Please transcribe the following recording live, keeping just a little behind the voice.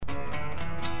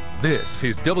This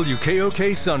is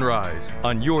WKOK Sunrise,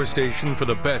 on your station for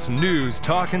the best news,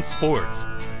 talk, and sports.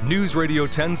 News Radio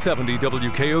 1070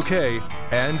 WKOK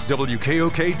and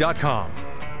WKOK.com.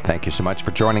 Thank you so much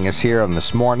for joining us here on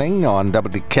this morning on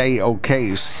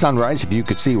WKOK Sunrise. If you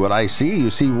could see what I see, you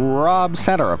see Rob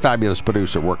Center, a fabulous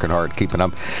producer, working hard, keeping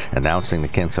up, announcing the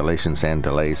cancellations and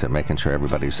delays and making sure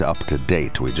everybody's up to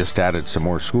date. We just added some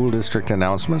more school district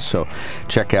announcements, so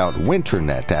check out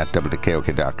Winternet at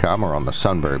WKOK.com or on the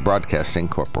Sunbury Broadcasting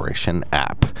Corporation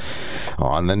app.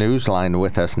 On the news line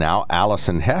with us now,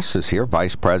 Allison Hess is here,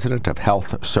 Vice President of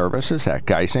Health Services at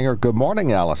Geisinger. Good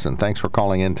morning, Allison. Thanks for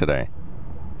calling in today.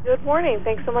 Good morning.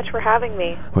 Thanks so much for having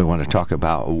me. We want to talk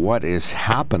about what is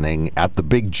happening at the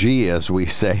Big G, as we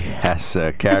say, as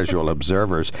casual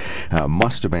observers.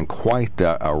 Must have been quite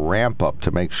a ramp up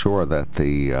to make sure that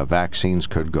the vaccines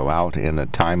could go out in a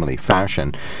timely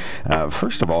fashion.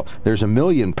 First of all, there's 1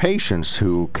 million patients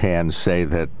who can say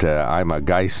that I'm a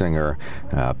Geisinger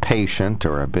patient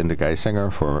or have been to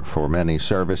Geisinger for many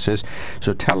services.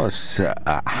 So tell us,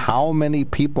 how many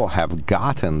people have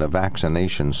gotten the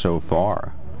vaccination so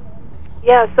far?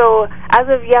 Yeah, so as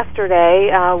of yesterday,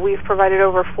 we've provided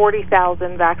over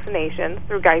 40,000 vaccinations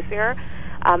through Geisinger,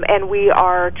 and we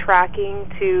are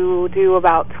tracking to do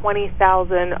about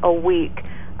 20,000 a week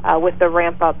with the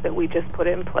ramp-up that we just put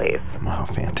in place. Wow,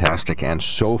 fantastic. And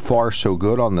so far, so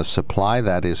good on the supply?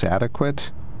 That is adequate?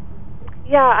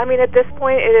 Yeah, I mean, at this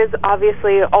point, it is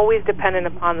obviously always dependent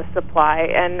upon the supply,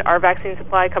 and our vaccine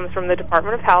supply comes from the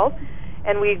Department of Health.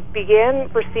 And we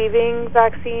began receiving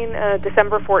vaccine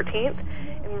December 14th.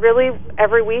 And really,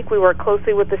 every week we work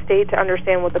closely with the state to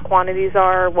understand what the quantities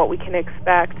are, what we can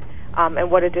expect, and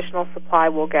what additional supply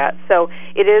we'll get. So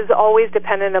it is always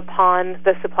dependent upon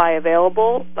the supply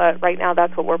available, but right now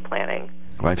that's what we're planning.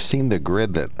 Well, I've seen the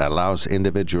grid that allows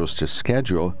individuals to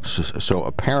schedule, so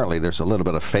apparently there's a little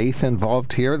bit of faith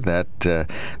involved here that the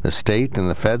state and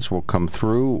the feds will come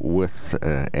through with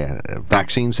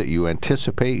vaccines that you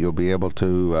anticipate you'll be able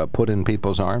to put in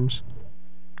people's arms?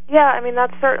 Yeah, I mean,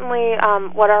 that's certainly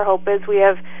what our hope is. We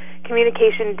have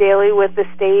communication daily with the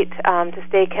state to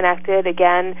stay connected.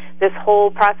 Again, this whole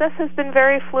process has been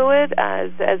very fluid,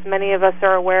 as many of us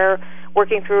are aware,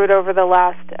 working through it over the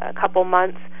last couple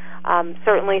months.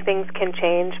 Certainly things can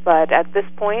change, but at this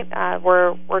point,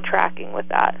 we're tracking with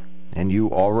that. And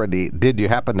did you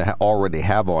happen to already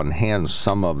have on hand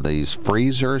some of these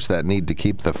freezers that need to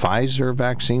keep the Pfizer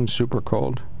vaccine super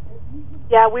cold?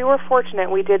 Yeah, we were fortunate.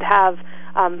 We did have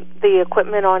the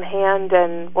equipment on hand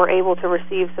and were able to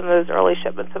receive some of those early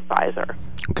shipments of Pfizer.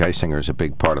 Geisinger is a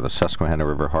big part of the Susquehanna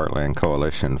River Heartland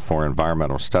Coalition for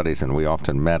Environmental Studies, and we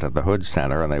often met at the Hood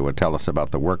Center, and they would tell us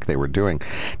about the work they were doing.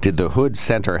 Did the Hood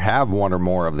Center have one or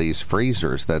more of these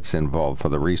freezers that's involved for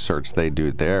the research they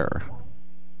do there?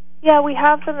 Yeah, we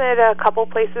have them at a couple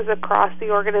places across the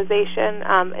organization.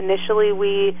 Initially,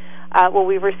 we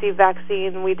received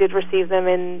vaccine. We did receive them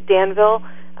in Danville.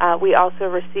 We also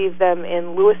received them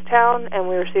in Lewistown, and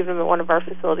we received them at one of our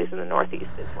facilities in the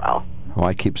Northeast as well. Well,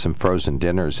 I keep some frozen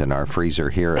dinners in our freezer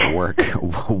here at work.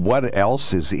 What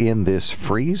else is in this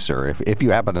freezer, if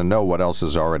you happen to know what else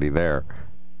is already there?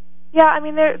 Yeah, I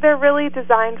mean, they're really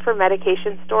designed for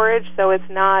medication storage, so it's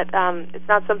not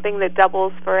something that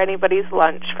doubles for anybody's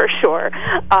lunch for sure.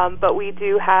 But we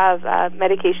do have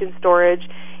medication storage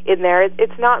in there.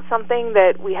 It's not something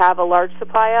that we have a large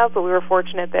supply of, but we were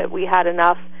fortunate that we had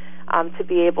enough to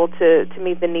be able to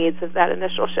meet the needs of that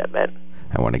initial shipment.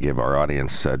 I want to give our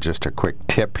audience just a quick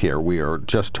tip here. We are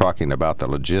just talking about the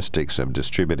logistics of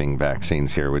distributing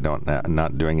vaccines here. We don't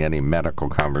not doing any medical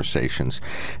conversations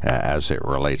as it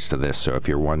relates to this. So if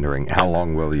you're wondering how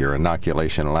long will your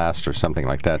inoculation last or something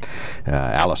like that,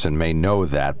 Allison may know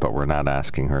that, but we're not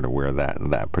asking her to wear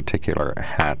that particular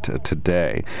hat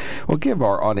today. We'll give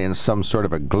our audience some sort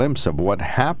of a glimpse of what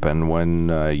happened when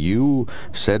you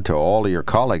said to all of your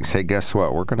colleagues, hey, guess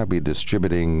what? We're going to be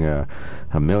distributing 1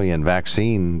 million vaccines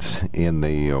in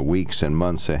the weeks and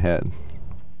months ahead.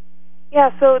 Yeah,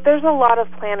 so there's a lot of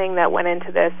planning that went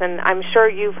into this, and I'm sure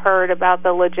you've heard about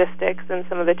the logistics and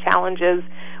some of the challenges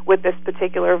with this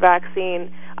particular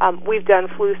vaccine. We've done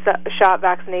flu shot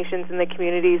vaccinations in the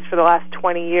communities for the last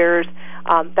 20 years.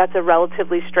 That's a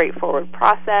relatively straightforward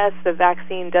process. The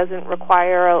vaccine doesn't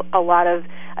require a lot of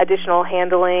additional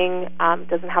handling,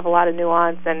 doesn't have a lot of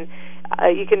nuance, and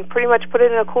you can pretty much put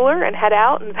it in a cooler and head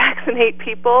out and vaccinate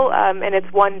people, and it's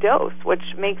one dose, which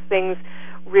makes things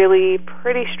really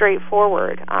pretty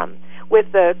straightforward.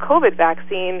 with the COVID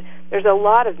vaccine, there's a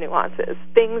lot of nuances,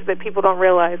 things that people don't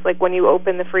realize, like when you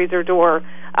open the freezer door,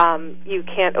 you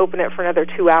can't open it for another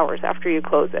 2 hours after you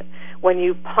close it. When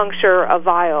you puncture a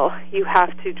vial, you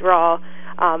have to draw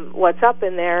what's up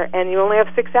in there, and you only have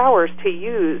 6 hours to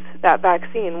use that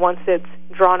vaccine once it's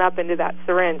drawn up into that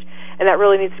syringe, and that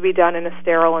really needs to be done in a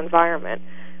sterile environment.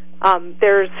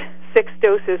 There's 6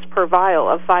 doses per vial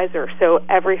of Pfizer, so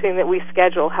everything that we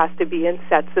schedule has to be in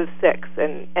sets of 6.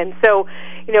 And so,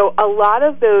 a lot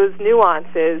of those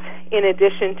nuances, in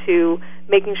addition to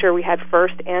making sure we had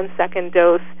first and second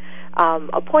dose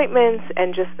appointments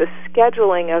and just the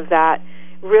scheduling of that,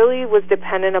 really was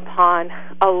dependent upon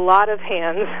a lot of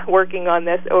hands working on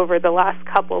this over the last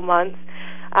couple months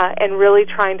and really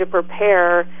trying to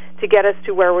prepare to get us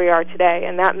to where we are today.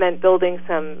 And that meant building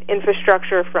some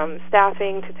infrastructure, from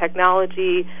staffing to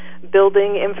technology,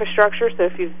 building infrastructure. So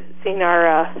if you've seen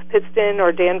our Pittston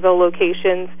or Danville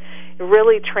locations, it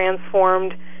really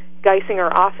transformed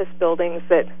Geisinger office buildings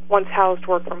that once housed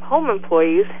work-from-home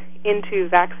employees into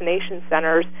vaccination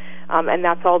centers, and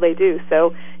that's all they do.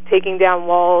 So taking down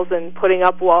walls and putting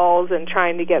up walls and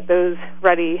trying to get those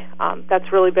ready,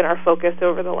 that's really been our focus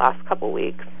over the last couple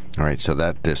weeks. All right, so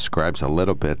that describes a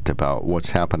little bit about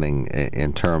what's happening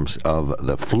in terms of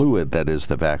the fluid that is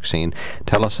the vaccine.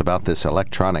 Tell us about this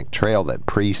electronic trail that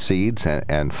precedes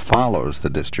and follows the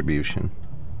distribution.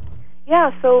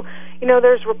 Yeah, so,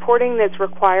 there's reporting that's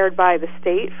required by the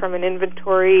state from an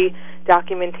inventory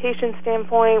documentation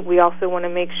standpoint. We also want to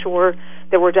make sure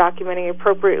that we're documenting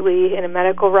appropriately in a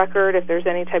medical record. If there's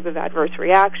any type of adverse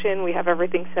reaction, we have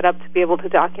everything set up to be able to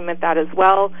document that as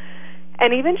well.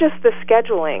 And even just the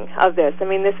scheduling of this. I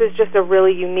mean, this is just a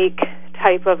really unique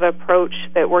type of approach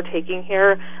that we're taking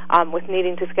here with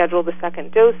needing to schedule the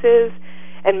second doses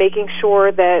and making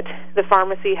sure that the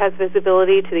pharmacy has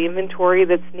visibility to the inventory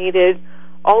that's needed.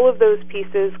 All of those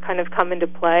pieces kind of come into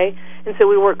play. And so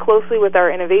we work closely with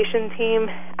our innovation team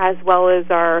as well as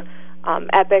our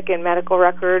Epic and medical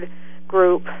record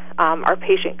group, our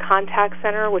patient contact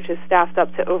center, which is staffed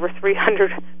up to over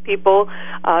 300 people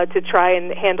to try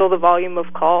and handle the volume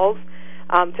of calls.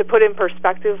 To put in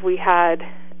perspective, we had,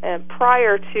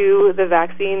 prior to the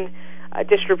vaccine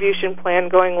distribution plan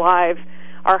going live,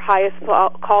 our highest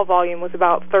call volume was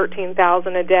about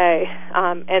 13,000 a day,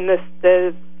 and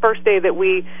the first day that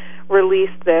we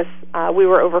released this, we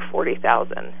were over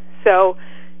 40,000. So,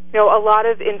 a lot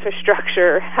of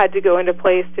infrastructure had to go into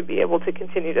place to be able to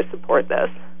continue to support this.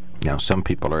 Now, some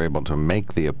people are able to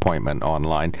make the appointment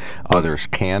online. Others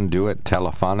can do it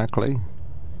telephonically?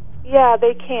 Yeah,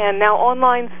 they can. Now,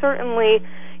 online certainly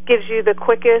gives you the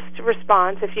quickest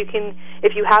response. If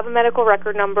you have a medical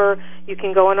record number, you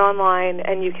can go in online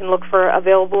and you can look for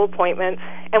available appointments.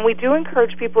 And we do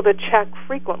encourage people to check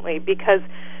frequently, because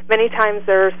many times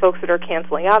there's folks that are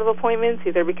canceling out of appointments,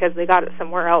 either because they got it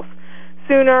somewhere else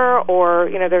sooner, or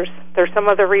there's some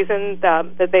other reason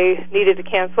that they needed to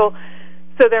cancel.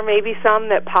 So there may be some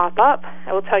that pop up.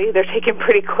 I will tell you, they're taken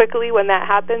pretty quickly when that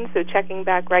happens, so checking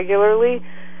back regularly.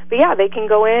 But yeah, they can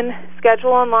go in,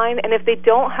 schedule online, and if they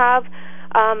don't have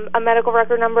a medical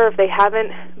record number, if they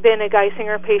haven't been a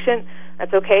Geisinger patient,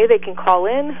 that's okay. They can call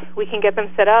in. We can get them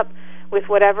set up with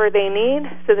whatever they need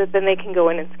so that then they can go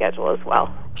in and schedule as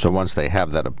well. So once they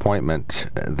have that appointment,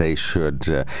 they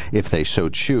should, if they so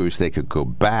choose, they could go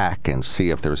back and see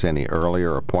if there's any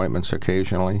earlier appointments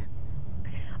occasionally?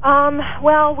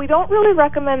 Well, we don't really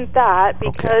recommend that,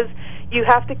 because you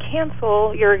have to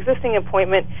cancel your existing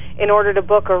appointment in order to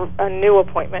book a new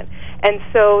appointment. And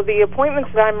so the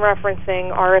appointments that I'm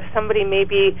referencing are if somebody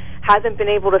maybe hasn't been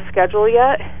able to schedule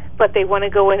yet, but they want to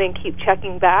go in and keep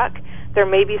checking back. There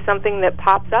may be something that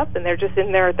pops up and they're just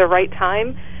in there at the right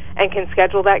time and can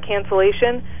schedule that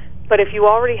cancellation. But if you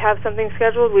already have something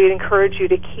scheduled, we'd encourage you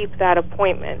to keep that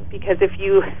appointment, because if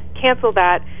you cancel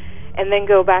that and then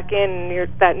go back in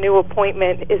and that new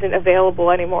appointment isn't available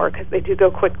anymore, because they do go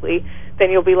quickly, then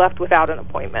you'll be left without an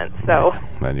appointment. So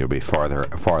then you'll be farther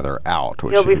out.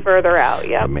 Which you'll be further out,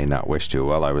 yeah. You may not wish to.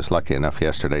 Well, I was lucky enough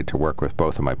yesterday to work with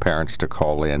both of my parents to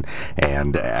call in,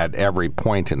 and at every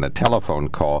point in the telephone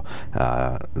call,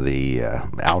 the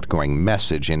outgoing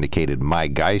message indicated my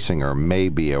Geisinger may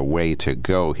be a way to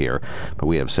go here. But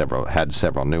we have had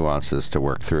several nuances to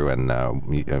work through, and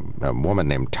a woman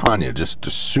named Tanya, just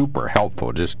super super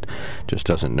helpful. Just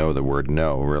doesn't know the word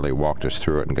no. Really walked us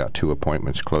through it and got 2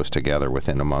 appointments close together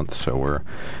within a month. So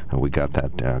we got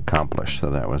that accomplished. So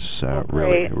that was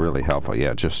really helpful.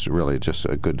 Yeah, just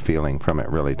a good feeling from it,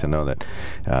 really, to know that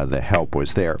the help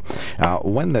was there.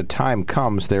 When the time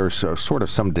comes, there's sort of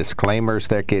some disclaimers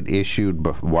that get issued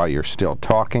while you're still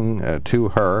talking to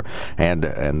her, and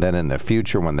then in the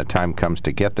future, when the time comes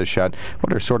to get the shot,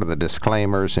 what are sort of the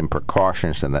disclaimers and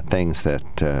precautions and the things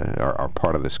that are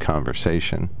part of this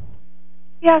conversation?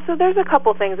 Yeah, so there's a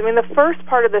couple things. I mean, the first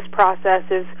part of this process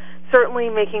is certainly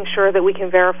making sure that we can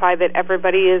verify that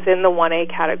everybody is in the 1A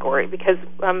category, because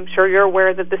I'm sure you're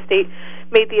aware that the state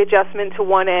made the adjustment to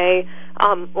 1A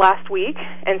last week,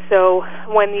 and so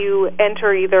when you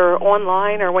enter either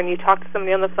online or when you talk to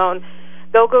somebody on the phone,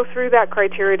 they'll go through that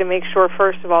criteria to make sure,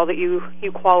 first of all, that you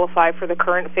qualify for the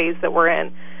current phase that we're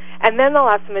in. And then they'll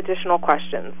ask some additional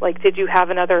questions, like, did you have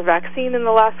another vaccine in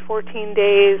the last 14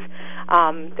 days?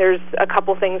 There's a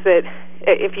couple things that,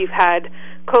 if you've had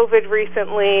COVID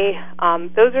recently,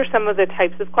 those are some of the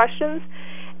types of questions.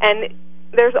 And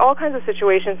there's all kinds of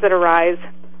situations that arise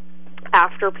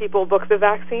after people book the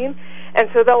vaccine, and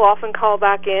so they'll often call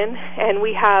back in, and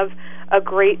we have a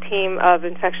great team of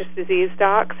infectious disease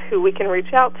docs who we can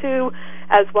reach out to,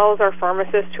 as well as our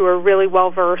pharmacists who are really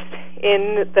well-versed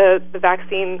in the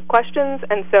vaccine questions.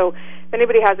 And so if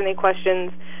anybody has any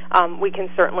questions, we can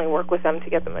certainly work with them to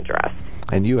get them addressed.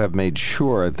 And you have made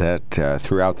sure that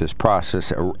throughout this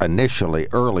process, initially,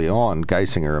 early on,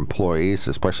 Geisinger employees,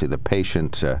 especially the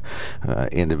patient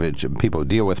people who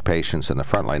deal with patients and the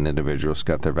frontline individuals,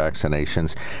 got their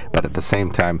vaccinations. But at the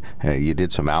same time, you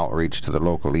did some outreach to the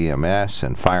local EMS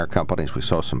and fire companies. We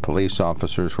saw some police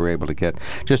officers who were able to get,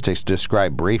 just to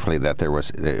describe briefly that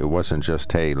it wasn't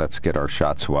just, hey, let's get our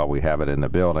shots while we have it in the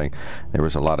building. There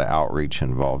was a lot of outreach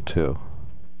involved, too.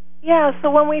 Yeah, so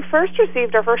when we first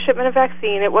received our first shipment of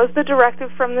vaccine, it was the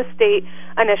directive from the state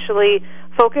initially,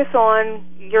 focus on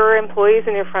your employees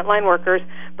and your frontline workers.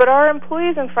 But our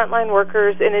employees and frontline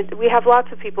workers, we have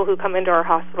lots of people who come into our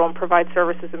hospital and provide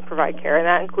services and provide care, and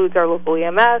that includes our local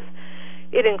EMS.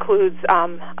 It includes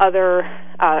other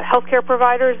healthcare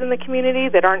providers in the community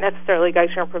that aren't necessarily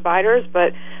Geisinger providers,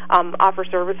 but offer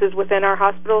services within our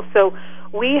hospital. So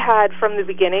we had, from the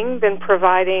beginning, been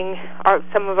providing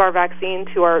some of our vaccine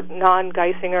to our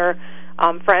non-Geisinger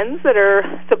friends that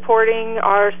are supporting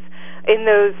us in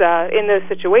those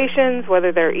situations,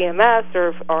 whether they're EMS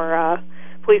or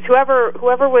police,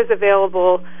 whoever was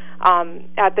available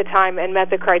at the time and met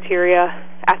the criteria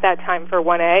at that time for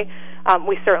 1A.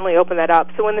 We certainly opened that up.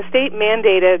 So when the state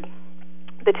mandated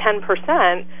the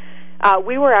 10%,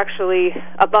 we were actually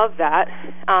above that.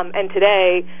 And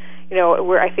today,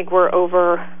 I think we're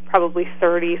over probably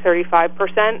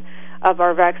 35% of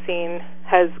our vaccine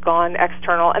has gone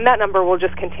external, and that number will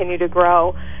just continue to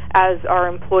grow as our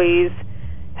employees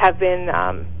have been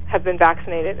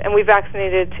vaccinated. And we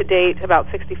vaccinated to date about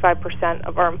 65%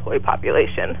 of our employee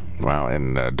population. Wow,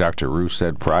 and Dr. Rue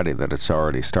said Friday that it's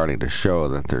already starting to show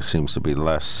that there seems to be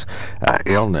less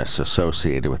illness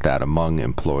associated with that among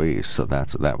employees. So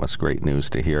that was great news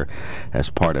to hear as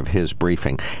part of his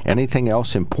briefing. Anything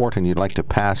else important you'd like to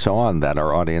pass on that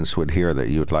our audience would hear that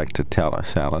you'd like to tell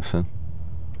us, Allison?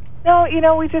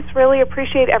 No, we just really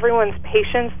appreciate everyone's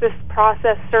patience. This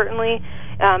process certainly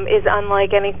is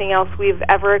unlike anything else we've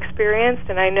ever experienced,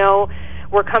 and I know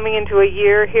we're coming into a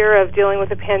year here of dealing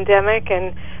with a pandemic,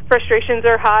 and frustrations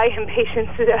are high and patience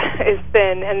is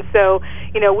thin, and so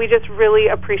we just really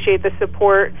appreciate the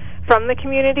support from the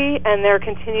community and their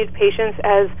continued patience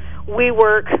as we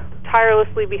work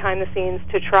tirelessly behind the scenes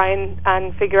to try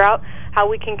and figure out how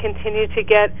we can continue to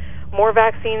get more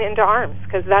vaccine into arms,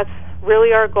 because that's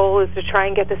really our goal, is to try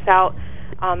and get this out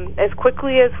as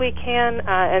quickly as we can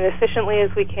and efficiently as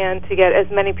we can to get as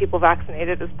many people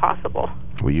vaccinated as possible.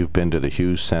 Well, you've been to the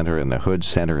Hughes Center and the Hood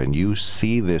Center, and you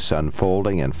see this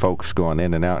unfolding and folks going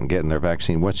in and out and getting their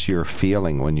vaccine. What's your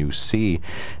feeling when you see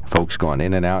folks going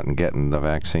in and out and getting the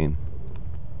vaccine?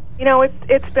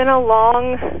 It's been a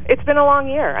long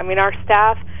year. I mean, our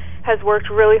staff has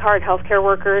worked really hard. Healthcare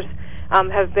workers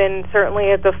have been certainly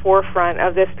at the forefront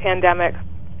of this pandemic,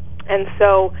 and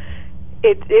so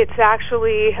it's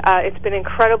actually it's been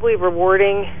incredibly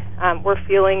rewarding. We're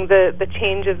feeling the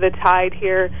change of the tide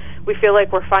here. We feel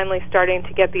like we're finally starting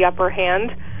to get the upper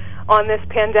hand on this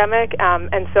pandemic,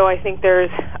 and so I think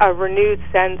there's a renewed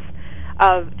sense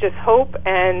of just hope,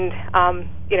 and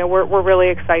we're really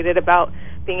excited about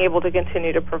being able to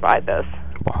continue to provide this.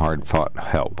 Hard-fought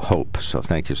hope. So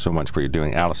thank you so much for your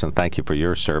doing. Allison, thank you for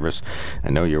your service. I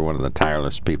know you're one of the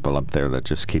tireless people up there that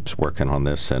just keeps working on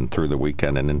this and through the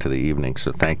weekend and into the evening.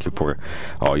 So thank you for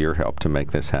all your help to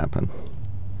make this happen.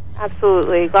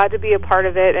 Absolutely. Glad to be a part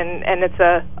of it, and it's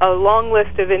a long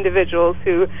list of individuals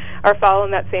who are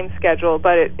following that same schedule,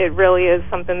 but it really is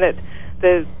something that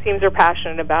the teams are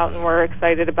passionate about, and we're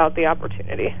excited about the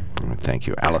opportunity. Thank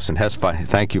you. Allison Hess,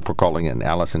 thank you for calling in.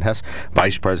 Allison Hess,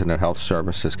 Vice President of Health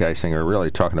Services, Geisinger,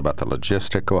 really talking about the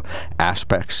logistical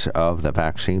aspects of the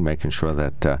vaccine, making sure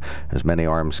that as many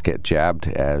arms get jabbed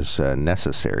as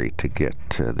necessary to get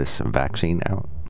this vaccine out.